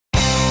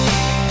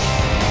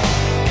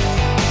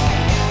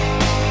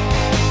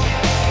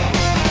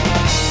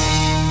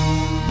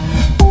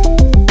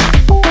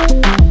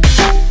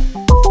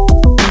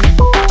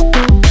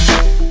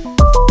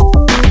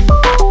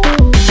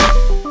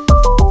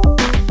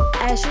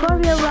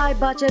Aishwarya Rai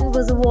Bachchan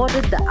was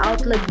awarded the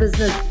Outlook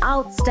Business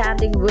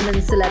Outstanding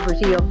Women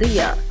Celebrity of the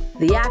Year.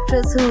 The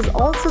actress, who's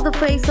also the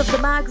face of the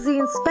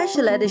magazine's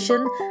special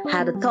edition,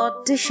 had a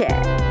thought to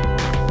share.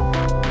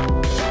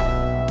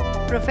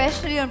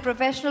 Professionally, on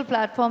professional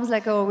platforms,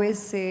 like I always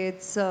say,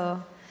 it's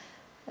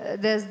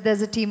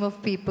there's a team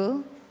of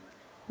people,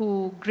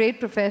 great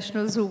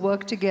professionals who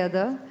work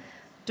together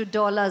to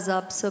doll us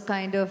up. So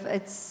kind of,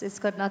 it's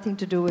got nothing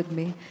to do with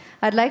me.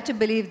 I'd like to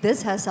believe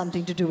this has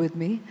something to do with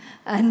me,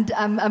 and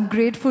I'm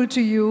grateful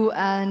to you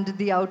and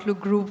the Outlook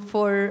Group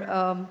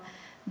for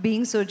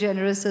being so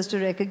generous as to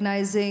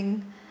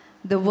recognizing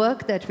the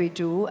work that we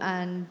do,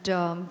 and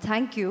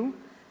thank you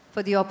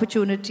for the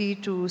opportunity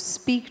to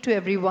speak to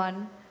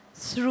everyone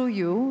through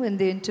you in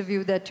the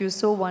interview that you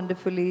so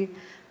wonderfully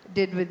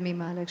did with me,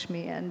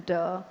 Mahalakshmi. And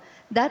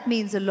that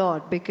means a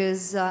lot,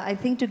 because I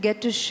think to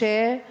get to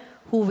share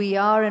who we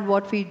are and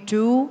what we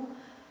do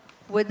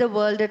with the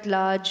world at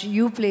large,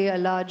 you play a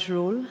large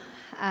role,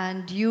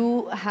 and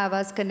you have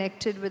us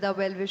connected with our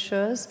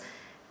well-wishers,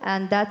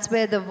 and that's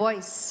where the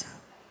voice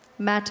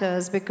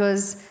matters,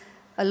 because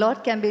a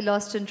lot can be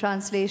lost in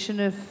translation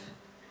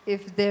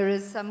if there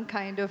is some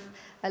kind of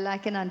a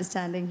lack in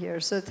understanding here.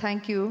 So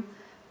thank you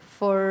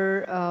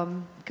for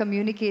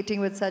communicating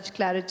with such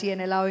clarity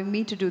and allowing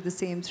me to do the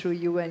same through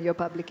you and your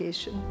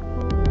publication.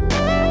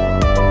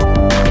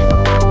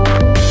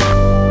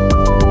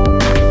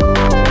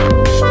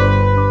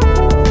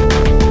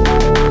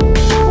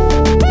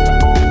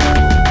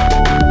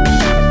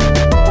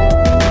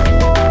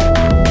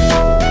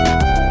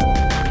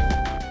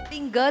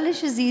 Being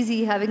girlish is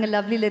easy, having a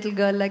lovely little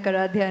girl like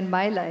Aradhya in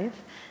my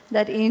life.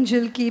 That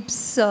angel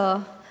keeps,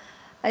 I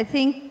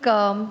think,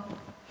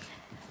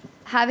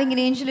 having an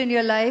angel in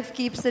your life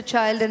keeps the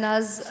child in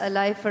us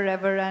alive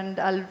forever, and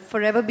I'll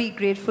forever be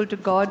grateful to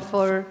God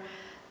for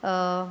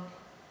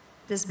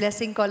this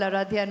blessing called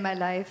Aradhya in my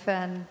life.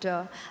 And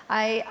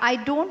I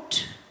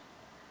don't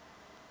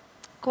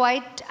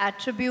quite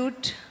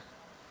attribute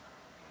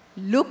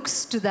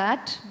looks to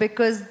that,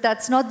 because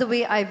that's not the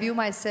way I view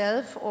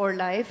myself or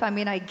life. I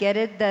mean, I get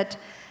it that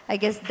I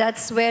guess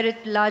that's where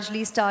it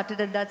largely started,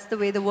 and that's the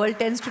way the world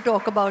tends to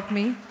talk about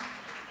me.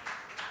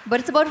 But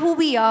it's about who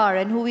we are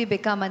and who we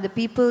become, and the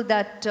people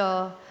that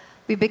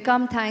we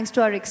become thanks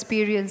to our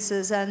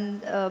experiences.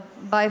 And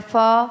by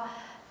far,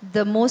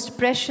 the most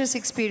precious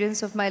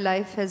experience of my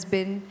life has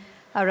been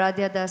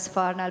Aradhya thus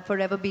far, and I'll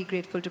forever be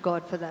grateful to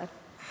God for that.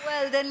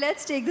 Well, then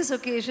let's take this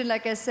occasion,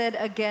 like I said,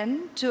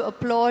 again, to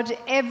applaud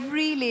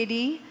every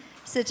lady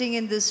sitting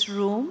in this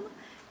room.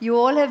 You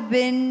all have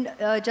been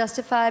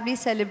justifiably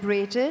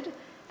celebrated,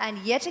 and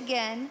yet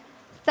again,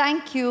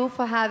 thank you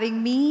for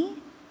having me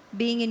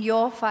being in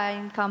your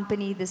fine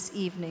company this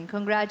evening.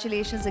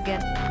 Congratulations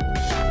again.